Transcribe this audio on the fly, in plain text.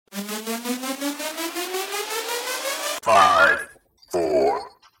5, 4,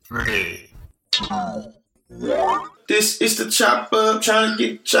 3, 2, 1. This is the chop up, trying to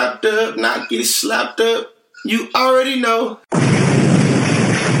get chopped up, not get slapped up. You already know.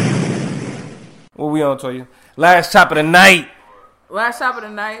 What we on, Toya? Last chop of the night. Last chop of the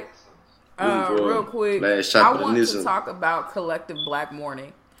night. Real quick, I want to talk about collective black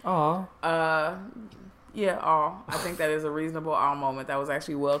mourning. Aw. I think that is a reasonable awe moment. That was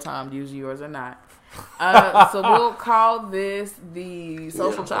actually well timed. Use yours or not. So we'll call this the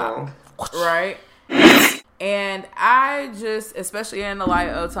social chop, right? And I just, especially in the light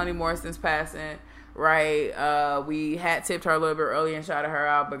of Toni Morrison's passing, right? We had tipped her a little bit earlier and shouted her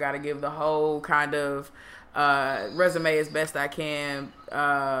out, but got to give the whole kind of resume as best I can.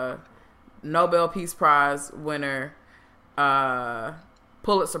 Nobel Peace Prize winner,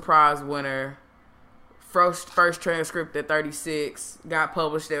 Pulitzer Prize winner, first transcript at 36, got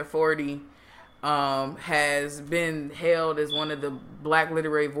published at 40, has been hailed as one of the black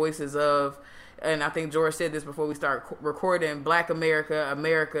literary voices of, and I think George said this before we start recording, Black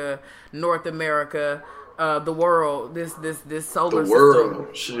America, North America, the world, this solar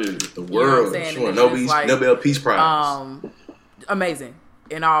system. The world. You know Nobel Peace Prize. Amazing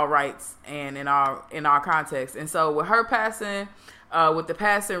in all rights and in our context. And so with her passing, with the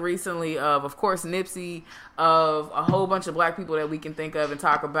passing recently of course, Nipsey, of a whole bunch of black people that we can think of and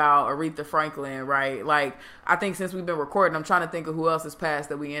talk about, Aretha Franklin, right? Like, I think since we've been recording, I'm trying to think of who else has passed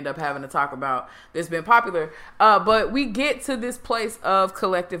that we end up having to talk about that's been popular. But we get to this place of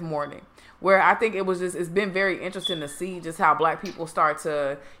collective mourning, where I think it's been very interesting to see just how black people start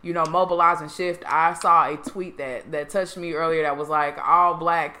to, mobilize and shift. I saw a tweet that touched me earlier that was like, all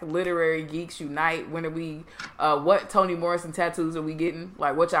black literary geeks unite. When are we, what Toni Morrison tattoos are we getting?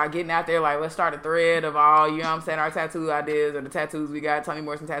 Like, what y'all getting out there? Like, let's start a thread of all, our tattoo ideas or the tattoos we got, Toni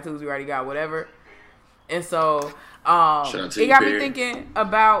Morrison tattoos we already got, whatever. And so, it got me thinking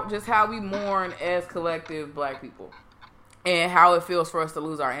about just how we mourn as collective black people. And how it feels for us to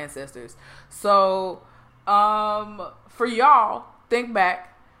lose our ancestors. So, for y'all, think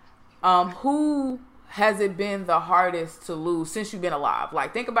back. Who has it been the hardest to lose since you've been alive?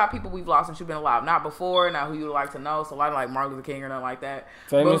 Like, think about people we've lost since you've been alive. Not before, not who you would like to know. So, like Martin Luther King or nothing like that.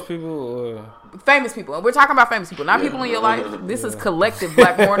 Famous people? Or? Famous people. And we're talking about famous people. Not people in your life. This is collective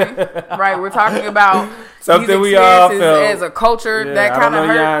black mourning. Right? We're talking about something we all felt as a culture that kind of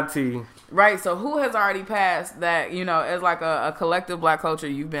hurt. Yanti. Right, so who has already passed that, as like a collective black culture,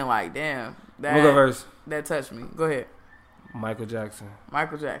 you've been like, damn, that touched me. Go ahead. Michael Jackson.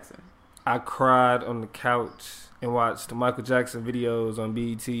 I cried on the couch and watched the Michael Jackson videos on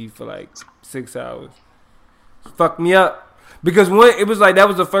BET for like 6 hours. Fucked me up. Because it was like, that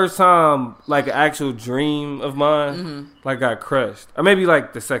was the first time like an actual dream of mine like got crushed. Or maybe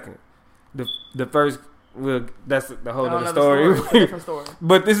like the second. The first... Well, that's the whole other story. Different story.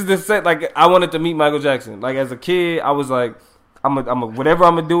 But this is the set. Like, I wanted to meet Michael Jackson. Like, as a kid, I was like, whatever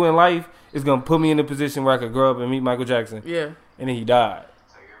I'm gonna do in life is gonna put me in a position where I could grow up and meet Michael Jackson. Yeah. And then he died.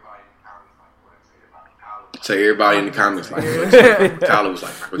 Say everybody in the comments like Tyler was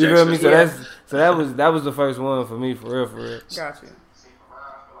like Michael Jackson. You know what I mean? So that was the first one for me, for real. Gotcha.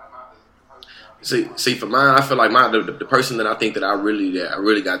 See, for mine, I feel like the person that I think that I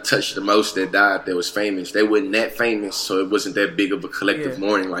really got touched the most that died that was famous. They wasn't that famous, so it wasn't that big of a collective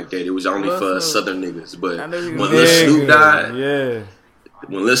mourning like that. It was only for Southern niggas. But when Lil Snoop died,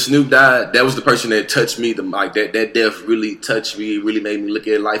 when Lil Snoop died, that was the person that touched me. That death really touched me. It really made me look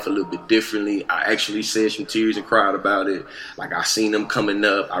at life a little bit differently. I actually shed some tears and cried about it. Like, I seen him coming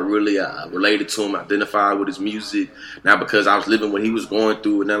up. I really related to him, identified with his music. Not because I was living what he was going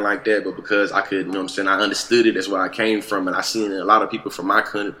through and nothing like that, but because I could, I understood it. That's where I came from. And I seen a lot of people from my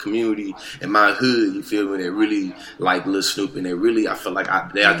community and my hood, you feel me, that really like Lil Snoop. And they really, I feel like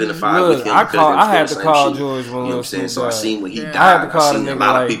they identified with him. I had to call George when you know what I'm saying? So I seen when he died. I had to call him. A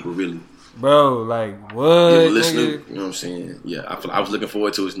lot of people really. Bro, like, what? Yeah, Snoop, you know what I'm saying? Yeah, I was looking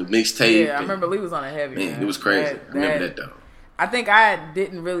forward to his new mixtape. Yeah, I remember Lee was on a heavy. Man, it was crazy. I remember that though. I think I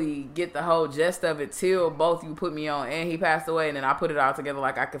didn't really get the whole gist of it till both you put me on and he passed away, and then I put it all together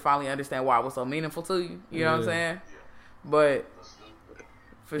like I could finally understand why it was so meaningful to you. You know what I'm saying? But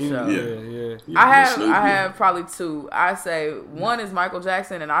for sure. Yeah. I have probably two. I say one is Michael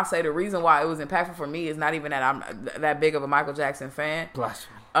Jackson, and I say the reason why it was impactful for me is not even that I'm that big of a Michael Jackson fan.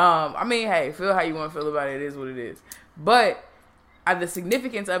 Blasphemy. I mean, hey, feel how you want to feel about it. It is what it is. But the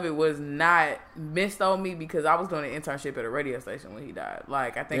significance of it was not missed on me because I was doing an internship at a radio station when he died.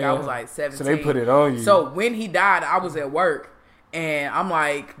 Like, I think I was like 17. So they put it on you. So when he died, I was at work. And I'm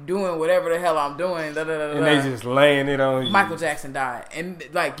like doing whatever the hell I'm doing. And they just laying it on you. Michael Jackson died. And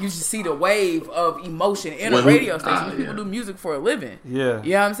like you should see the wave of emotion in a radio station. People do music for a living. Yeah.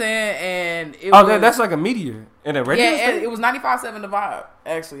 You know what I'm saying? And that's like a meteor in a radio station? Yeah, it was 95.7 The Vibe,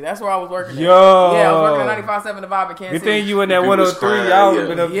 actually. That's where I was working at. Yo. Yeah, I was working at 95.7 The Vibe in Kansas City. Good thing you in that 103. Y'all would have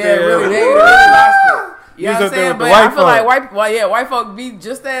been up there. Yeah, really. They really lost it. You know what I'm saying? But I feel like white folk be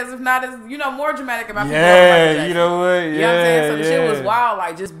just as, if not as, more dramatic about people. Yeah, you know what? Yeah, you know what I'm saying? So the shit was wild,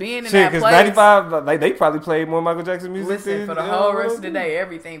 like just being in that place. 95, like they probably played more Michael Jackson music. Listen, for the whole rest of the day,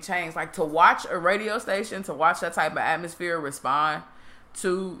 everything changed. Like to watch a radio station, to watch that type of atmosphere respond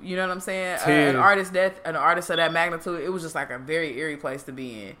to, you know what I'm saying? An artist's death, an artist of that magnitude, it was just like a very eerie place to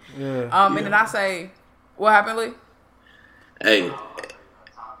be in. Yeah. And then I say, what happened, Lee? Hey.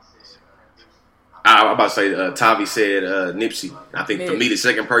 I'm about to say, Tavi said Nipsey. I think for me, the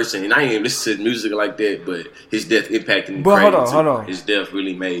second person, and I ain't even listen to music like that, but his death impacted me. But hold on. His death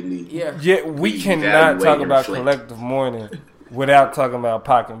really made me. Yeah. We cannot talk about collective mourning without talking about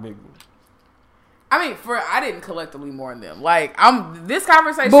Pac and Biggie. I mean, I didn't collectively mourn them. Like this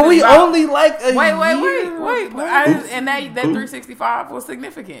conversation. But we about, only like a wait. And that 365 was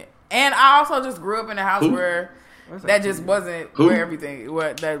significant. And I also just grew up in a house where. That just wasn't where everything.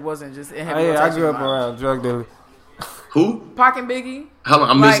 That wasn't just. I grew up around drug dealers. Who? Pac and Biggie. Hold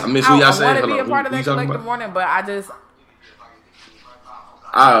on, I miss who y'all saying. I want to be a part of that collective mourning, but I just.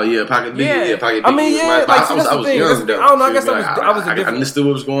 Oh yeah, Pac and Biggie. Yeah, Pac and Biggie. I mean, yeah, I was young though. I don't know. I guess I was a different. I understood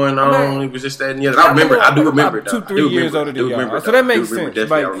what was going on. It was just that and the other. I do remember. 2-3 years older than y'all, so that makes sense.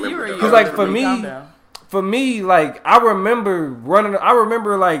 Because like for me, like I remember running. I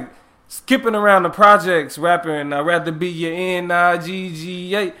remember like. Skipping around the projects, rapping, I'd rather be your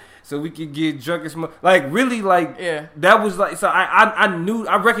N-I-G-G-A, so we could get drunk and smoke. Like, really, like, that was like, so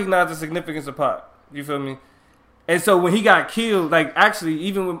I recognized the significance of Pac. You feel me? And so when he got killed, like, actually,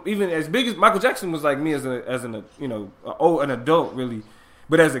 even as big as Michael Jackson was like me as an adult, really.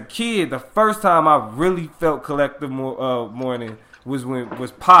 But as a kid, the first time I really felt collective mourning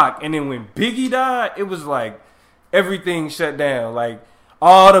was Pac. And then when Biggie died, it was like everything shut down. Like,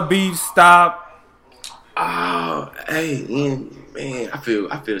 all the beef stopped. Oh, hey, man, I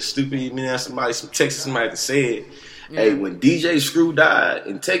feel stupid. Man, somebody from Texas might have said, it. Hey, when DJ Screw died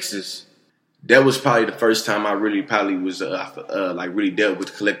in Texas, that was probably the first time I really probably was like really dealt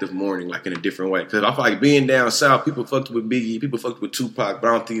with collective mourning like in a different way. Because I feel like being down south, people fucked with Biggie, people fucked with Tupac, but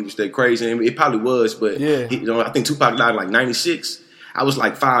I don't think it was that crazy. I mean, it probably was, but I think Tupac died in like 96. I was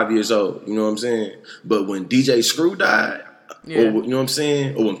like 5 years old. You know what I'm saying? But when DJ Screw died. Or, you know what I'm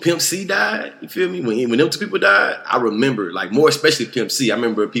saying? Or when Pimp C died, you feel me? When them two people died, I remember, like, more especially Pimp C. I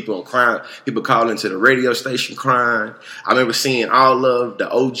remember people calling to the radio station crying. I remember seeing all of the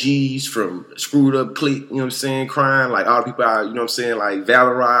OGs from Screwed Up Clique, you know what I'm saying, crying. Like, all the people I, you know what I'm saying, like,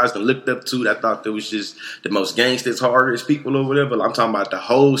 valorized and looked up to. I thought that was just the most gangsters, hardest people or whatever. I'm talking about the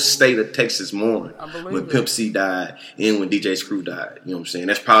whole state of Texas mourning when Pimp C died and when DJ Screw died. You know what I'm saying?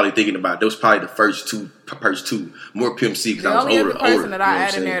 That's probably thinking about, those probably the first two, more Pimp C because I was older. The only other person that I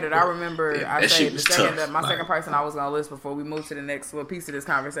add in there that I remember, I say the second that my second person I was gonna list before we move to the next little piece of this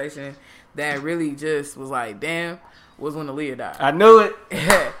conversation that really just was like, damn, was when Aaliyah died. I knew it.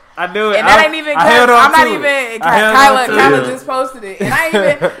 I knew it. And that ain't even. I'm not even. Kyla just posted it, and I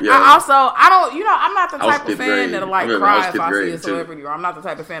even. I don't. You know, I'm not the type of fan that'll like cry if I see a celebrity, or I'm not the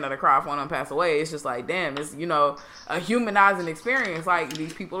type of fan that'll cry if one of them pass away. It's just like, damn, it's a humanizing experience. Like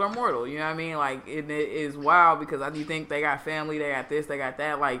these people are mortal. You know what I mean? Like it is wild because I do think they got family, they got this, they got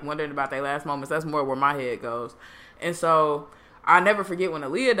that. Like wondering about their last moments. That's more where my head goes, and so I never forget when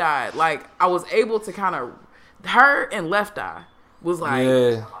Aaliyah died. Like I was able to kind of her and Left Eye was like.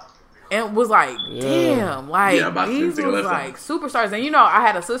 Yeah. And was like, damn, like these was like superstars. And I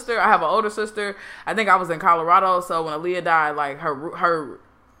had a sister. I have an older sister. I think I was in Colorado. So when Aaliyah died, like her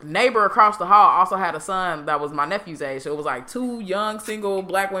neighbor across the hall also had a son that was my nephew's age. So it was like two young single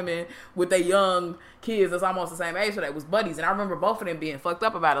black women with their young kids that's almost the same age. So they was buddies. And I remember both of them being fucked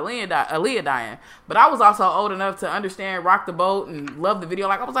up about Aaliyah dying. But I was also old enough to understand Rock the Boat and love the video.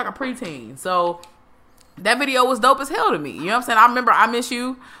 Like I was like a preteen. So that video was dope as hell to me. You know what I'm saying? I remember I Miss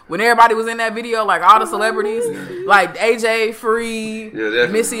You when everybody was in that video, like all the celebrities, like AJ Free,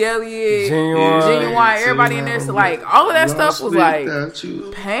 Missy Elliott, Genuine, everybody in there. So like all of that stuff was like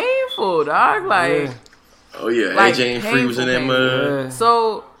painful, dog. Like like, AJ and Free was in that mud.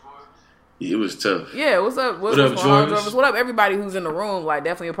 So it was tough. Yeah, what's up? What's up, Jordan? What up, everybody who's in the room? Like,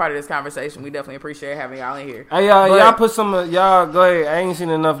 definitely a part of this conversation. We definitely appreciate having y'all in here. Hey, y'all put some. Y'all go ahead. I ain't seen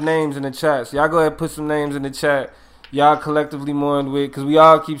enough names in the chat. So y'all go ahead and put some names in the chat. Y'all collectively mourned with, because we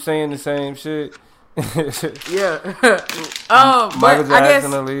all keep saying the same shit. Yeah. But I guess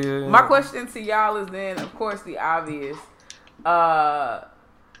my question to y'all is then, of course, the obvious. Well,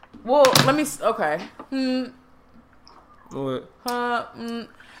 let me. Okay. What? I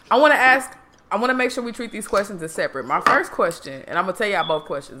want to ask. I want to make sure we treat these questions as separate. My first question, and I'm gonna tell y'all both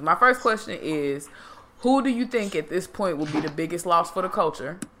questions. My first question is, who do you think at this point will be the biggest loss for the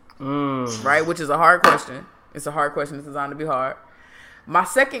culture? Right, which is a hard question. It's a hard question. It's designed to be hard. My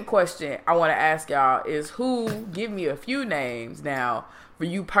second question I want to ask y'all is, who, give me a few names now, for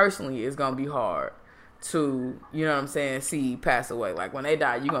you personally is going to be hard to, you know what I'm saying, see pass away. Like, when they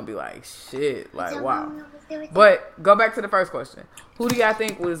die, you're going to be like, shit, like, wow. But go back to the first question. Who do y'all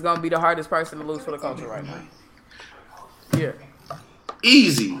think is going to be the hardest person to lose for the culture right now? Yeah.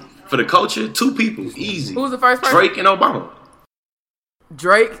 Easy. For the culture, 2 people. Easy. Who's the first person? Drake and Obama.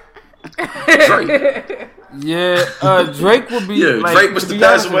 Drake? Yeah, Drake would be. Yeah, like, Drake was to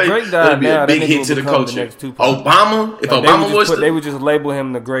pass away. It would be a big hit to the culture. Obama, if like Obama was, they would just label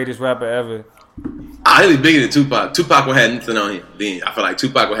him the greatest rapper ever. He'd be bigger than Tupac. Tupac would have nothing on him. Then I feel like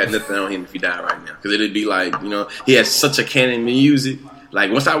Tupac would have nothing on him if he died right now, because it'd be like, you know, he has such a canon of music.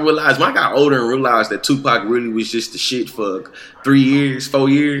 Like, once I got older and realized that Tupac really was just the shit for 3 years, 4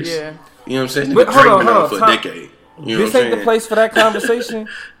 years. Yeah, you know what I'm saying? But Drake been on for a decade. You know this ain't the place for that conversation.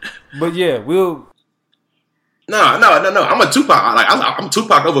 But yeah, we'll. No. I'm a Tupac. I'm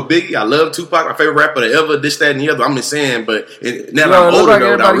Tupac over Biggie. I love Tupac. My favorite rapper ever. This, that, and the other. I'm just saying. But now that I'm older,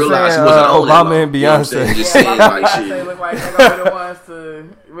 though, I realize he wasn't on Obama and Beyonce. You know just saying, like, shit. They look like they're gonna be the ones to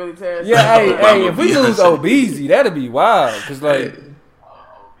really tear us Yeah, hey, if we lose Obeezy, that'd be wild. Cause like,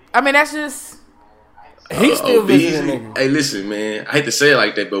 I mean, that's just. He's still visiting. Hey, listen, man. I hate to say it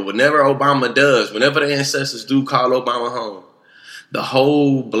like that, but whenever Obama does, whenever the ancestors do call Obama home, the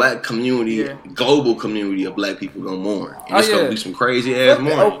whole black community, global community of black people gonna mourn. And it's gonna be some crazy ass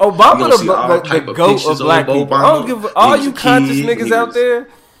mourning. Obama the goat of black people. I don't give all you conscious niggas out there.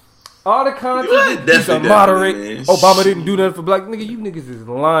 All the conscious, he's a moderate. Obama didn't do nothing for black nigga. You niggas is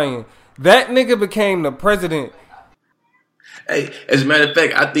lying. That nigga became the president. Hey, as a matter of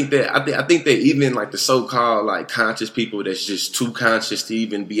fact, I think that even like the so-called like conscious people that's just too conscious to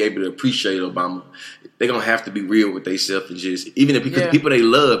even be able to appreciate Obama, they're gonna have to be real with themselves and just even if, because the people they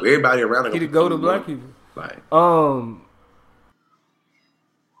love, everybody around them. He to go to black people. Like,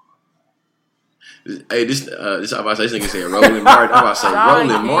 hey, this I'm about to say, this nigga said Roland Martin. I'm about to say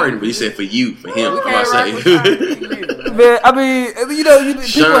Roland Martin, but he said for you, for him. I'm about to say. Man, I mean, you know,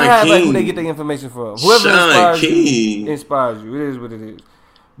 people have like who they get their information from. Whoever inspires you. It is what it is.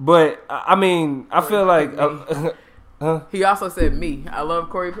 But I mean, I feel like. He also said me. I love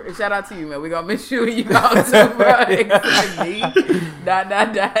Corey. Shout out to you, man. We gonna miss you. You go too, bro. Me. Dot.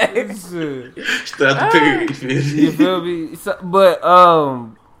 Start the period. You feel me? So, but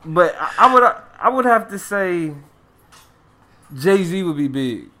I would have to say Jay-Z would be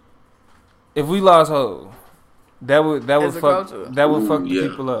big if we lost Ho. That would fuck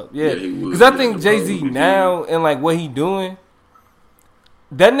people up. Yeah, because I think Jay-Z now and like what he doing,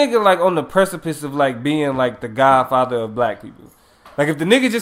 that nigga like on the precipice of like being like the godfather of black people. Like if the nigga just